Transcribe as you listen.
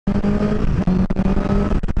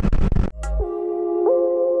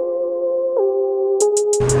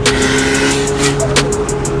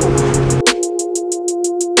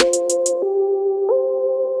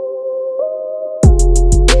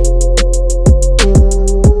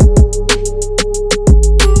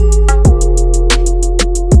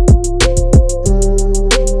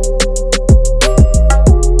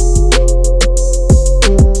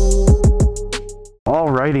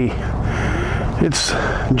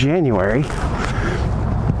January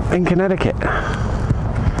in Connecticut.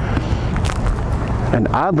 And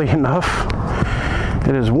oddly enough,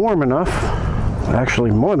 it is warm enough, actually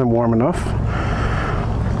more than warm enough,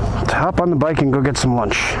 to hop on the bike and go get some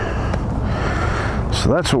lunch.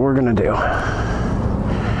 So that's what we're gonna do.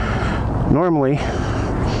 Normally,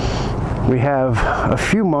 we have a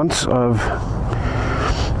few months of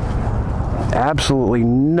absolutely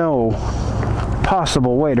no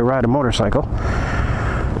possible way to ride a motorcycle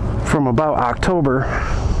from about October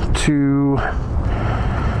to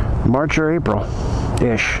March or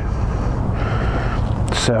April-ish.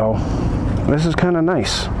 So this is kind of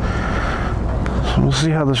nice. So we'll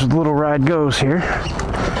see how this little ride goes here.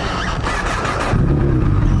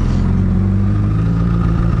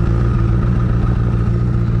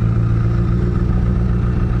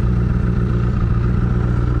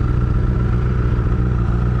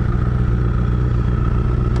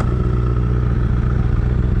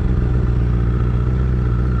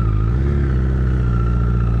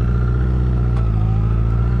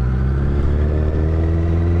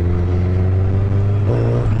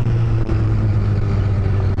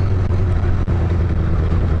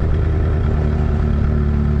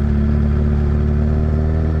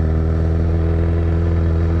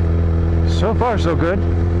 So far, so good.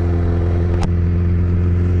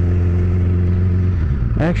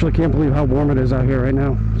 I actually can't believe how warm it is out here right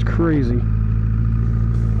now. It's crazy.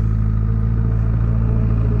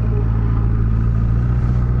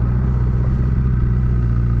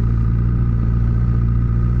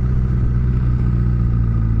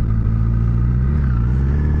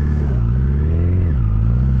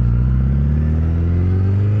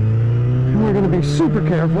 And we're going to be super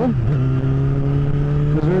careful,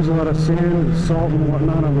 because there's a lot of sand and salt and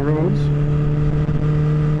whatnot on the roads.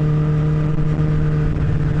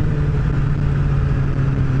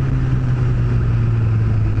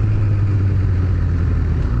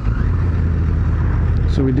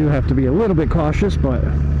 So we do have to be a little bit cautious, but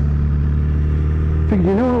figured,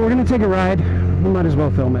 you know what, we're going to take a ride. We might as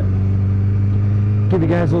well film it. Give you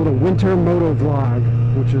guys a little winter moto vlog,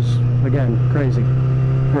 which is, again, crazy.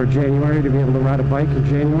 For January, to be able to ride a bike in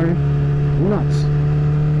January, nuts.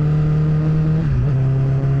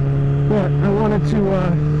 But I wanted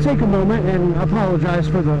to take a moment and apologize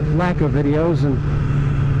for the lack of videos, and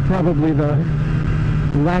probably the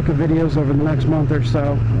lack of videos over the next month or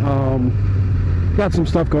so. Got some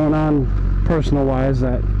stuff going on personal wise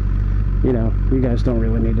that, you know, you guys don't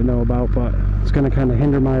really need to know about, but it's going to kind of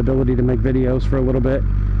hinder my ability to make videos for a little bit.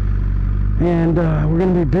 And we're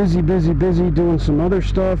going to be busy doing some other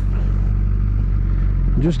stuff,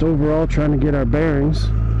 just overall trying to get our bearings.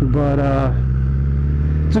 But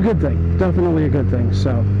it's a good thing, definitely a good thing.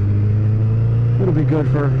 So it'll be good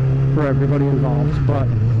for everybody involved. But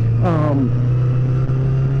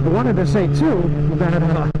I wanted to say too that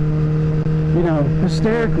you know,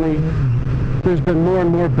 hysterically, there's been more and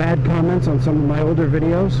more bad comments on some of my older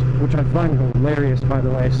videos, which I find hilarious, by the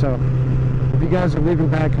way. So if you guys are leaving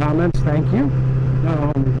bad comments, thank you,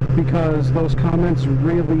 because those comments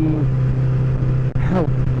really help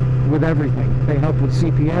with everything. They help with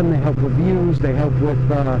CPM, they help with views, they help with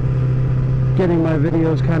getting my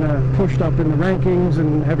videos kind of pushed up in the rankings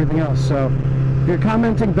and everything else. So if you're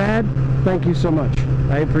commenting bad, thank you so much.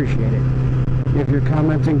 I appreciate it. If you're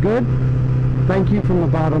commenting good, thank you from the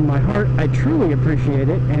bottom of my heart. I truly appreciate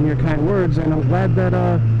it and your kind words, and I'm glad that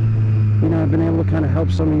you know, I've been able to kind of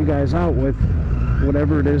help some of you guys out with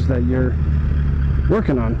whatever it is that you're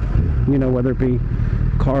working on. You know, whether it be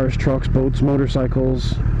cars, trucks, boats,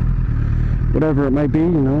 motorcycles, whatever it might be.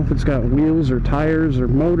 You know, if it's got wheels or tires or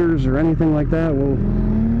motors or anything like that,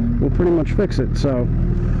 we'll pretty much fix it. So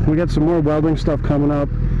we got some more welding stuff coming up.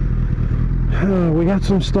 We got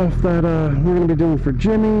some stuff that we're going to be doing for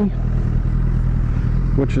Jimmy,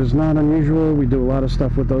 which is not unusual. We do a lot of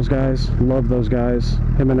stuff with those guys. Love those guys.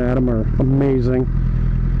 Him and Adam are amazing.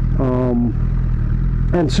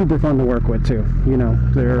 And super fun to work with too. You know,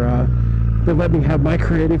 they let me have my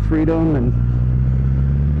creative freedom, and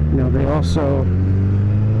you know, they also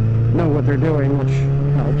know what they're doing, which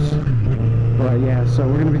helps. But yeah, so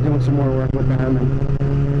we're going to be doing some more work with them,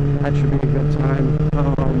 and that should be a good time.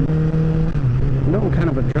 I know I'm kind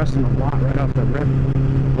of addressing a lot right off the rip,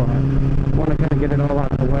 but I want to kind of get it all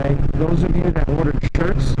out of the way. Those of you that ordered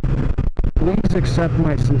shirts, please accept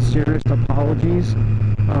my sincerest apologies.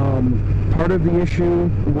 Part of the issue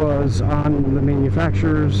was on the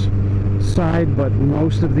manufacturer's side, but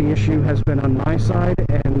most of the issue has been on my side,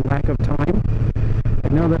 and lack of time. I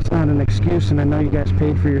know that's not an excuse, and I know you guys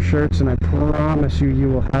paid for your shirts, and I promise you, you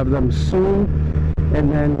will have them soon, and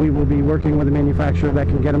then we will be working with a manufacturer that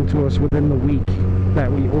can get them to us within the week.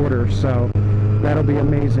 that we order, so that'll be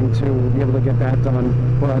amazing too. We'll be able to get that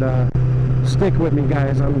done. But stick with me,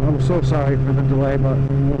 guys. I'm so sorry for the delay, but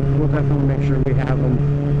we'll definitely make sure we have them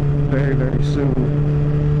very, very soon.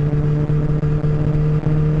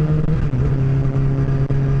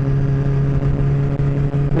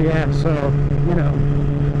 But yeah, so, you know,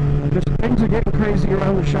 just things are getting crazy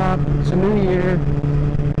around the shop. It's a new year.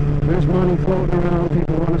 There's money floating around.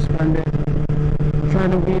 People want to spend it. I'm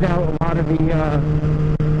trying to weed out a lot of the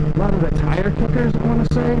tire kickers, I want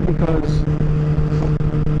to say, because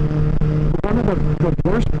one of the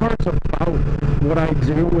worst parts about what I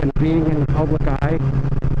do and being in the public eye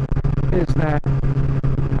is that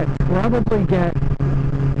I probably get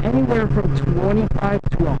anywhere from 25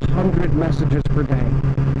 to 100 messages per day.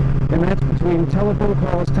 And that's between telephone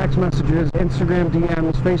calls, text messages, Instagram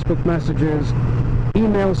DMs, Facebook messages,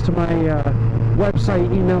 emails to my website,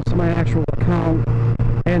 emails to my actual account,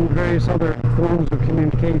 and various other forms of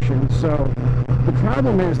communication. So the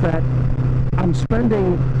problem is that I'm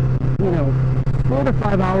spending, you know, 4 to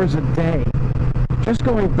 5 hours a day just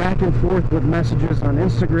going back and forth with messages on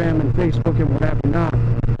Instagram and Facebook and whatever not.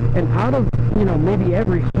 And out of, you know, maybe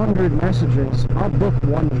every 100 messages, I'll book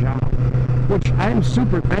one job, which I'm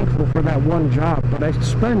super thankful for that one job. But I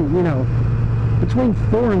spend, you know, between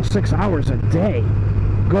 4 and 6 hours a day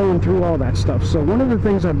going through all that stuff. So one of the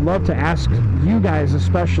things I'd love to ask you guys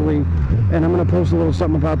especially, and I'm going to post a little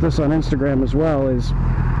something about this on Instagram as well, is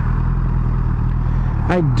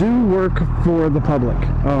I do work for the public.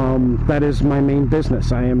 That is my main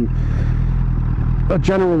business. I am a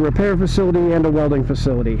general repair facility and a welding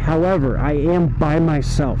facility. However, I am by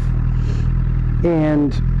myself.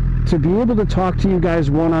 And to be able to talk to you guys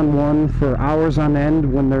one-on-one for hours on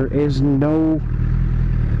end when there is no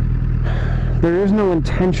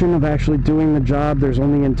intention of actually doing the job, there's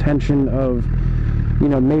only intention of, you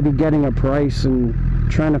know, maybe getting a price and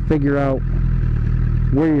trying to figure out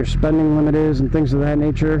where your spending limit is and things of that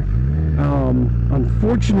nature,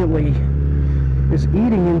 unfortunately is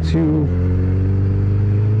eating into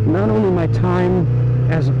not only my time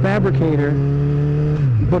as a fabricator,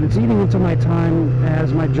 but it's eating into my time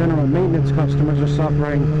as my general maintenance customers are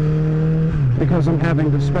suffering because I'm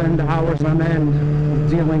having to spend hours on end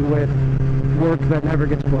dealing with work that never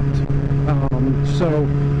gets booked. So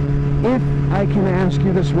if I can ask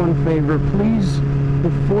you this one favor, please,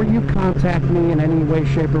 before you contact me in any way,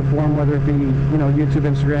 shape, or form, whether it be, you know, YouTube,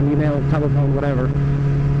 Instagram, email, telephone, whatever,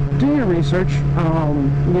 do your research,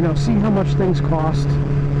 you know, see how much things cost,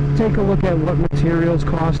 take a look at what materials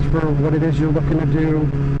cost for what it is you're looking to do,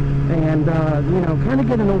 and, you know, kind of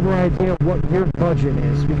get an over idea of what your budget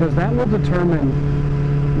is, because that will determine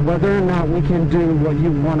whether or not we can do what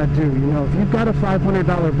you want to do. You know, if you've got a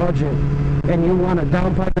 $500 budget and you want a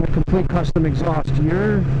downpipe and a complete custom exhaust,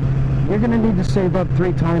 you're going to need to save up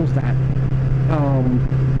 3 times that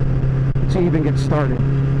to even get started.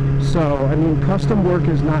 So, I mean, custom work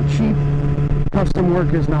is not cheap. Custom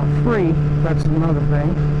work is not free. That's another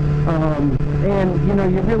thing. And, you know,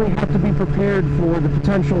 you really have to be prepared for the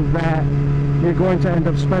potential that you're going to end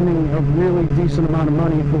up spending a really decent amount of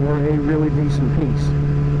money for a really decent piece.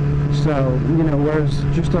 So, you know, whereas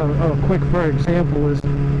just a quick, for example, is,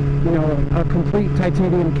 you know, a complete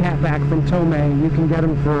titanium catback from Tomei, you can get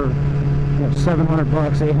them for, you know, $700,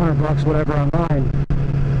 $800, whatever online.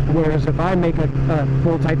 Whereas if I make a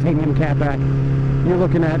full titanium catback, you're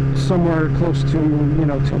looking at somewhere close to, you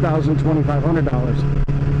know, $2,000,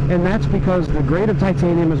 $2,500. And that's because the grade of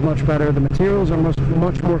titanium is much better, the materials are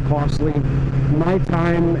much more costly. My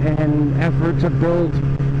time and effort to build,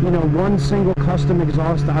 you know, one single custom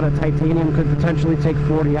exhaust out of titanium could potentially take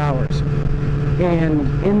 40 hours.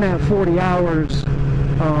 And in that 40 hours,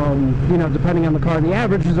 you know, depending on the car, the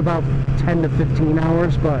average is about 10 to 15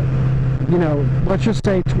 hours, but, you know, let's just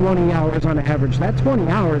say 20 hours on average. That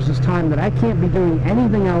 20 hours is time that I can't be doing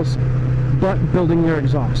anything else but building your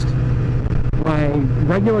exhaust. My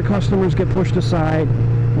regular customers get pushed aside,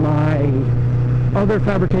 my other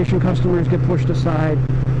fabrication customers get pushed aside,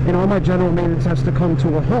 and all my general maintenance has to come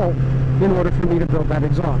to a halt in order for me to build that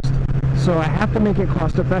exhaust. So I have to make it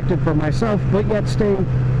cost effective for myself, but yet stay,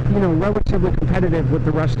 you know, relatively competitive with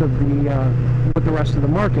the rest of the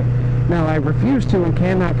market. Now, I refuse to and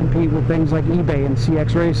cannot compete with things like eBay and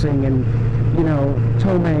CX Racing and, you know,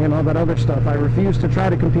 Tomei and all that other stuff. I refuse to try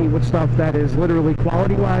to compete with stuff that is literally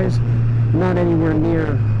quality-wise not anywhere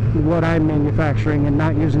near what I'm manufacturing and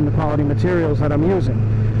not using the quality materials that I'm using.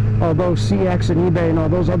 Although CX and eBay and all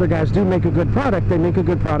those other guys do make a good product, they make a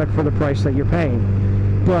good product for the price that you're paying.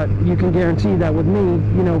 But you can guarantee that with me,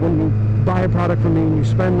 you know, when you buy a product from me and you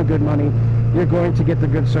spend the good money, you're going to get the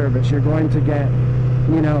good service. You're going to get,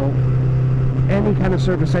 you know, any kind of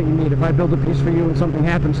service that you need. If I build a piece for you and something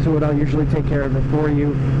happens to it, I'll usually take care of it for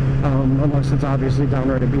you, unless it's obviously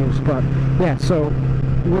downright abuse. But yeah, so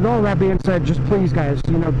with all that being said, just please guys,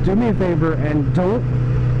 you know, do me a favor and don't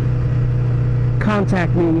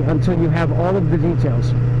contact me until you have all of the details,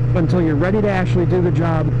 until you're ready to actually do the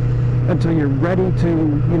job, until you're ready to,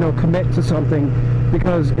 you know, commit to something.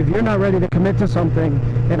 Because if you're not ready to commit to something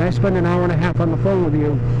and I spend an hour and a half on the phone with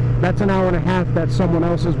you, that's an hour and a half that someone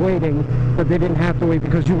else is waiting, but they didn't have to wait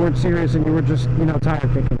because you weren't serious and you were just, you know, tire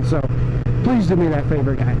kicking. So please do me that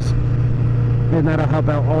favor, guys, and that'll help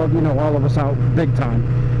out all, you know, all of us out big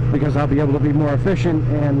time, because I'll be able to be more efficient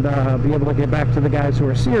and be able to get back to the guys who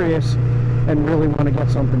are serious and really want to get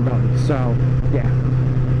something done. So yeah,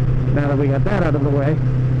 now that we got that out of the way,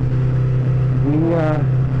 we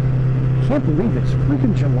can't believe it's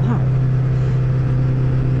freaking July.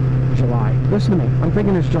 Listen to me, I'm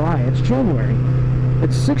thinking it's July. It's January.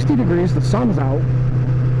 It's 60 degrees, the sun's out.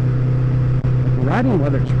 The riding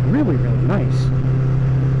weather's really, really nice.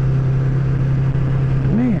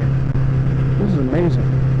 Man, this is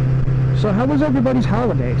amazing. So how was everybody's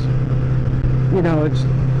holidays? You know, it's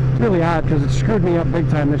really odd because it screwed me up big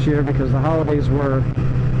time this year because the holidays were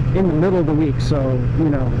in the middle of the week. So, you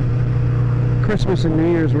know, Christmas and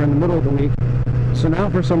New Year's were in the middle of the week. So now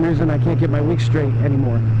for some reason I can't get my week straight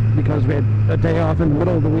anymore, because we had a day off in the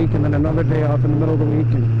middle of the week and then another day off in the middle of the week,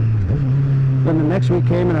 and then the next week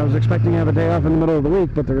came and I was expecting to have a day off in the middle of the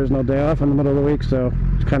week, but there is no day off in the middle of the week, so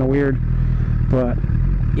it's kind of weird. But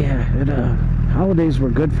yeah, holidays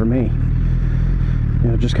were good for me. You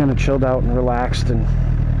know, just kind of chilled out and relaxed and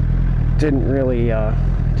didn't really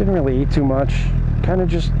eat too much. Kind of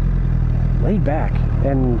just laid back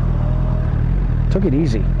and took it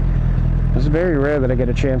easy. It's very rare that I get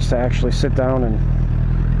a chance to actually sit down and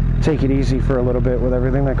take it easy for a little bit with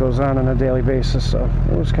everything that goes on a daily basis, so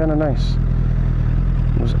it was kind of nice.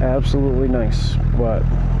 It was absolutely nice. But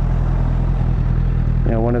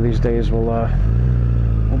you know, one of these days we'll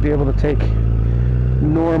be able to take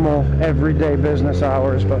normal everyday business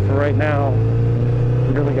hours, but for right now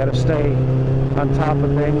we really got to stay on top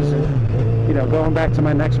of things. And you know, going back to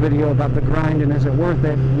my next video about the grind and is it worth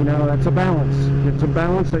it, you know, that's a balance. It's a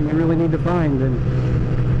balance that you really need to find, and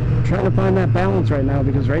I'm trying to find that balance right now,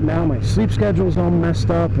 because right now my sleep schedule's all messed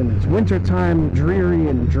up and it's winter time, dreary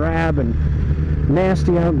and drab and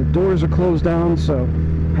nasty out, and the doors are closed down, so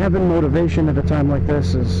having motivation at a time like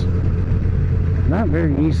this is not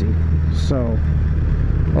very easy. So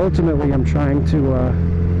ultimately I'm trying to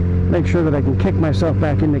make sure that I can kick myself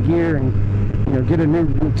back into gear and, you know, get a new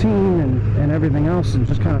routine and everything else, and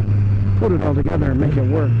just kind of put it all together and make it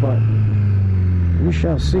work. But we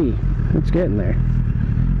shall see. It's getting there.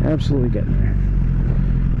 Absolutely getting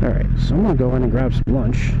there. Alright, so I'm going to go in and grab some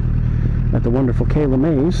lunch at the wonderful Kayla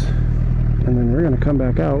Mays, and then we're going to come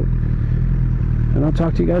back out and I'll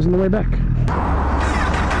talk to you guys on the way back.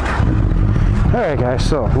 Alright guys,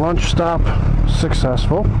 so lunch stop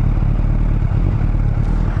successful.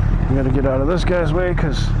 I'm going to get out of this guy's way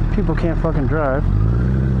because people can't fucking drive.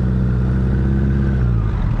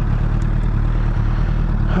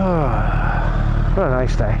 What a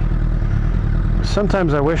nice day.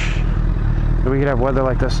 Sometimes I wish that we could have weather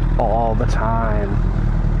like this all the time.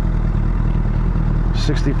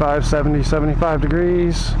 65, 70, 75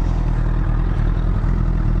 degrees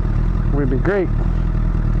would be great.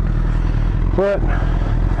 But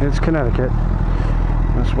it's Connecticut.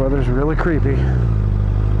 This weather's really creepy.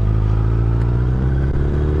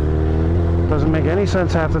 Doesn't make any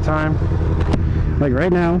sense half the time. Like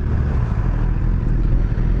right now,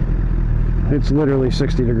 it's literally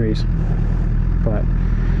 60 degrees. But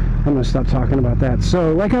I'm going to stop talking about that.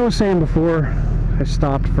 So like I was saying before, I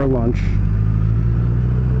stopped for lunch.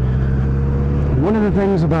 One of the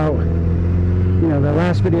things about, you know, the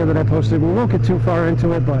last video that I posted, we won't get too far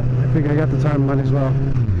into it, but I figure I got the time, might as well.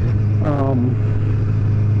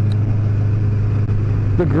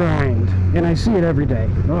 The grind, and I see it every day.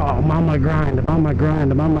 Oh, I'm on my grind, I'm on my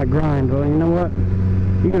grind, I'm on my grind. Well, you know what?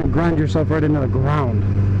 You're going to grind yourself right into the ground.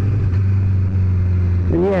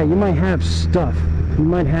 And yeah, you might have stuff. You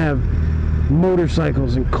might have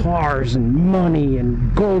motorcycles and cars and money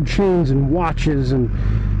and gold chains and watches and,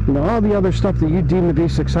 you know, all the other stuff that you deem to be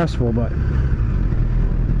successful, but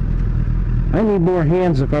I need more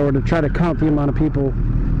hands if I were to try to count the amount of people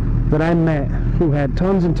that I met who had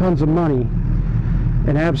tons and tons of money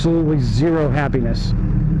and absolutely zero happiness.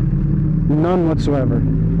 None whatsoever. The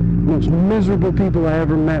most miserable people I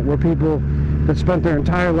ever met were people that spent their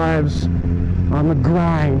entire lives on the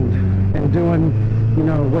grind and doing, you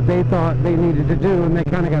know, what they thought they needed to do, and they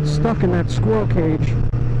kind of got stuck in that squirrel cage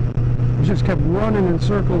just kept running in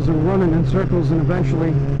circles and running in circles, and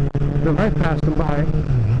eventually their life passed them by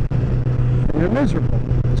and they're miserable.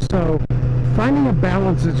 So finding a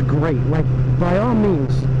balance is great. Like, by all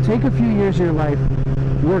means, take a few years of your life,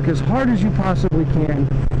 work as hard as you possibly can,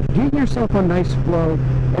 get yourself a nice flow,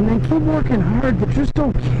 and then keep working hard, but just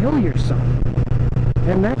don't kill yourself.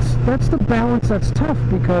 And that's the balance that's tough,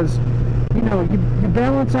 because you know, you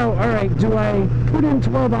balance out, all right, do I put in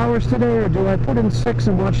 12 hours today, or do I put in 6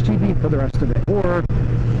 and watch TV for the rest of the day? Or,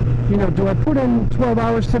 you know, do I put in 12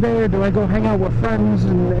 hours today, or do I go hang out with friends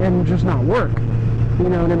and just not work? You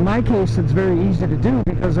know, and in my case, it's very easy to do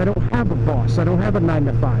because I don't have a boss. I don't have a 9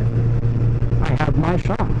 to 5. I have my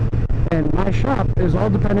shop. And my shop is all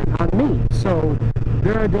dependent on me. So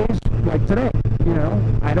there are days like today, you know,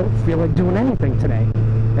 I don't feel like doing anything today.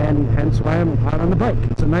 And hence why I'm out on the bike.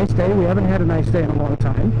 It's a nice day. We haven't had a nice day in a long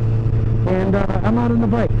time. And I'm out on the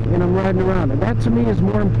bike and I'm riding around. And that to me is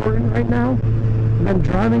more important right now than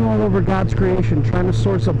driving all over God's creation trying to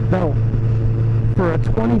source a belt for a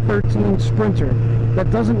 2013 Sprinter that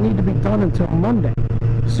doesn't need to be done until Monday.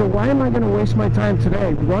 So why am I going to waste my time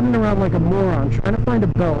today running around like a moron trying to find a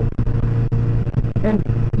belt and,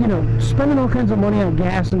 you know, spending all kinds of money on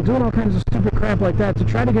gas and doing all kinds of stupid crap like that to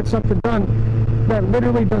try to get something done that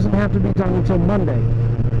literally doesn't have to be done until Monday?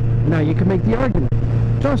 Now you can make the argument,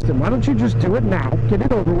 Justin, why don't you just do it now, get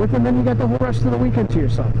it over with, and then you got the whole rest of the weekend to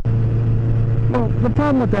yourself? Well, the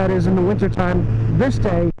problem with that is in the wintertime, this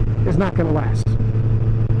day is not going to last.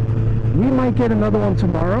 We might get another one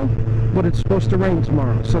tomorrow, but it's supposed to rain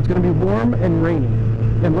tomorrow, so it's going to be warm and rainy.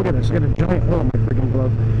 And look at this, I got a giant hole in my freaking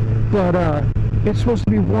glove. But it's supposed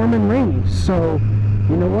to be warm and rainy, so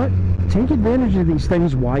you know what? Take advantage of these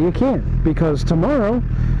things while you can, because tomorrow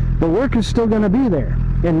the work is still going to be there.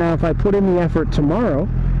 And now if I put in the effort tomorrow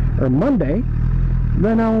or Monday,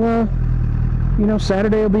 then I'll you know,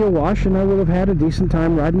 Saturday will be a wash and I will have had a decent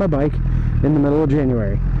time riding my bike in the middle of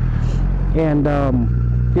January. And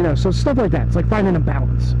you know, so stuff like that. It's like finding a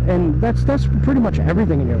balance, and that's pretty much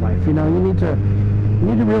everything in your life. You know, you need to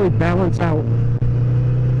really balance out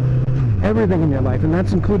everything in your life, and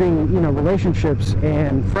that's including, you know, relationships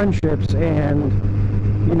and friendships and,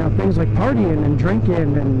 you know, things like partying and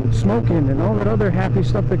drinking and smoking and all that other happy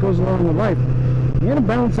stuff that goes along with life. You got to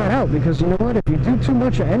balance that out, because you know what? If you do too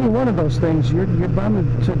much of any one of those things, you're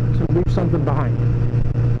bound to leave something behind.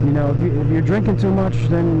 You know, if you're drinking too much,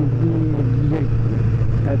 then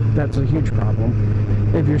that's a huge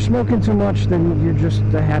problem. If you're smoking too much, then you're just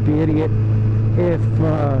a happy idiot. If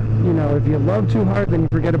you know, if you love too hard, then you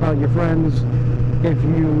forget about your friends. If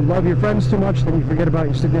you love your friends too much, then you forget about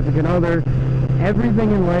your significant other.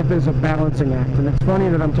 Everything in life is a balancing act, and it's funny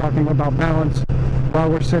that I'm talking about balance while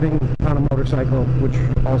we're sitting on a motorcycle, which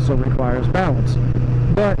also requires balance.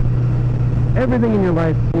 But everything in your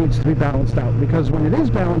life needs to be balanced out, because when it is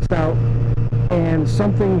balanced out and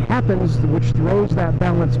something happens which throws that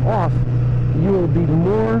balance off, you will be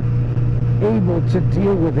more able to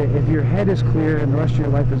deal with it if your head is clear and the rest of your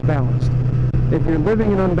life is balanced. If you're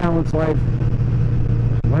living an unbalanced life,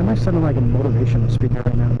 why am I sounding like a motivational speaker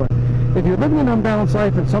right now? But if you're living an unbalanced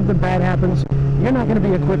life and something bad happens, you're not going to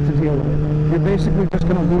be equipped to deal with it. You're basically just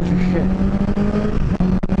going to lose your shit.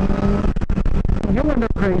 You'll end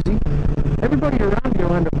up crazy. Everybody around you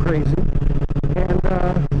will end up crazy. And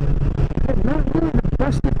not really the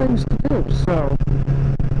best of things to do. So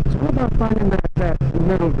it's all about finding that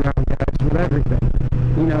middle ground, guys, with everything.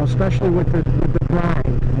 You know, especially with the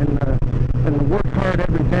grind and the work hard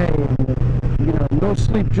every day, and the, you know, no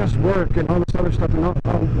sleep, just work, and all this other stuff. And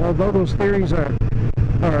although those theories are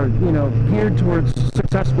you know, geared towards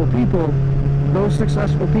successful people, those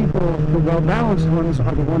successful people, the well-balanced ones,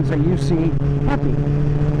 are the ones that you see happy.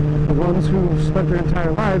 The ones who spent their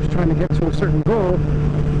entire lives trying to get to a certain goal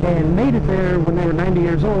and made it there when they were 90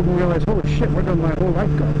 years old and realized, holy shit, where did my whole life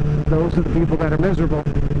go? Those are the people that are miserable,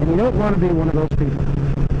 and you don't want to be one of those people.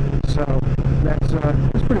 So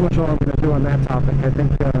that's pretty much all I'm going to do on that topic. I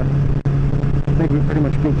think we pretty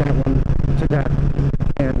much beat that one to death,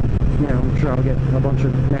 and you know, I'm sure I'll get a bunch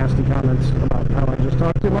of nasty comments about how I just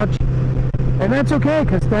talked too much, and that's okay,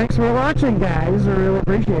 because thanks for watching, guys. I really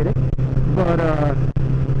appreciate it. But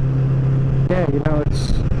yeah, you know,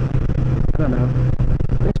 I don't know,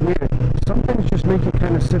 it's weird. Some things just make you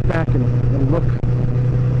kind of sit back and look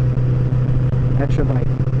at your life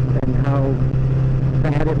and how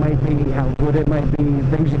bad it might be, how good it might be,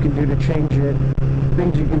 things you can do to change it,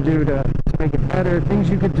 things you can do to make it better, things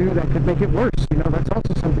you could do that could make it worse. You know, that's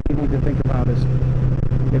also something you need to think about, is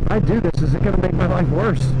if I do this, is it going to make my life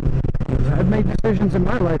worse? Because I've made decisions in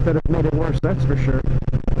my life that have made it worse, that's for sure.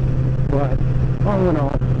 But all in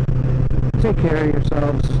all, take care of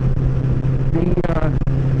yourselves,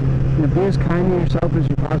 be as kind to yourself as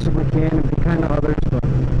you possibly can, and be kind to others, but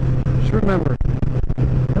just remember,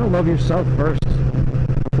 you gotta love yourself first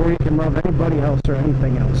before you can love anybody else or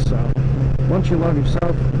anything else. So once you love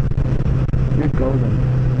yourself, you're golden.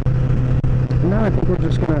 And now I think we're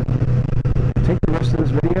just gonna take the rest of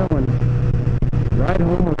this video and ride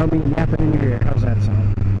home without me yapping in your ear. How's that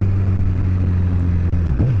sound?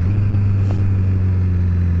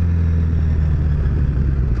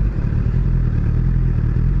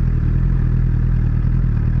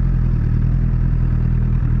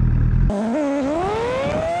 Oh.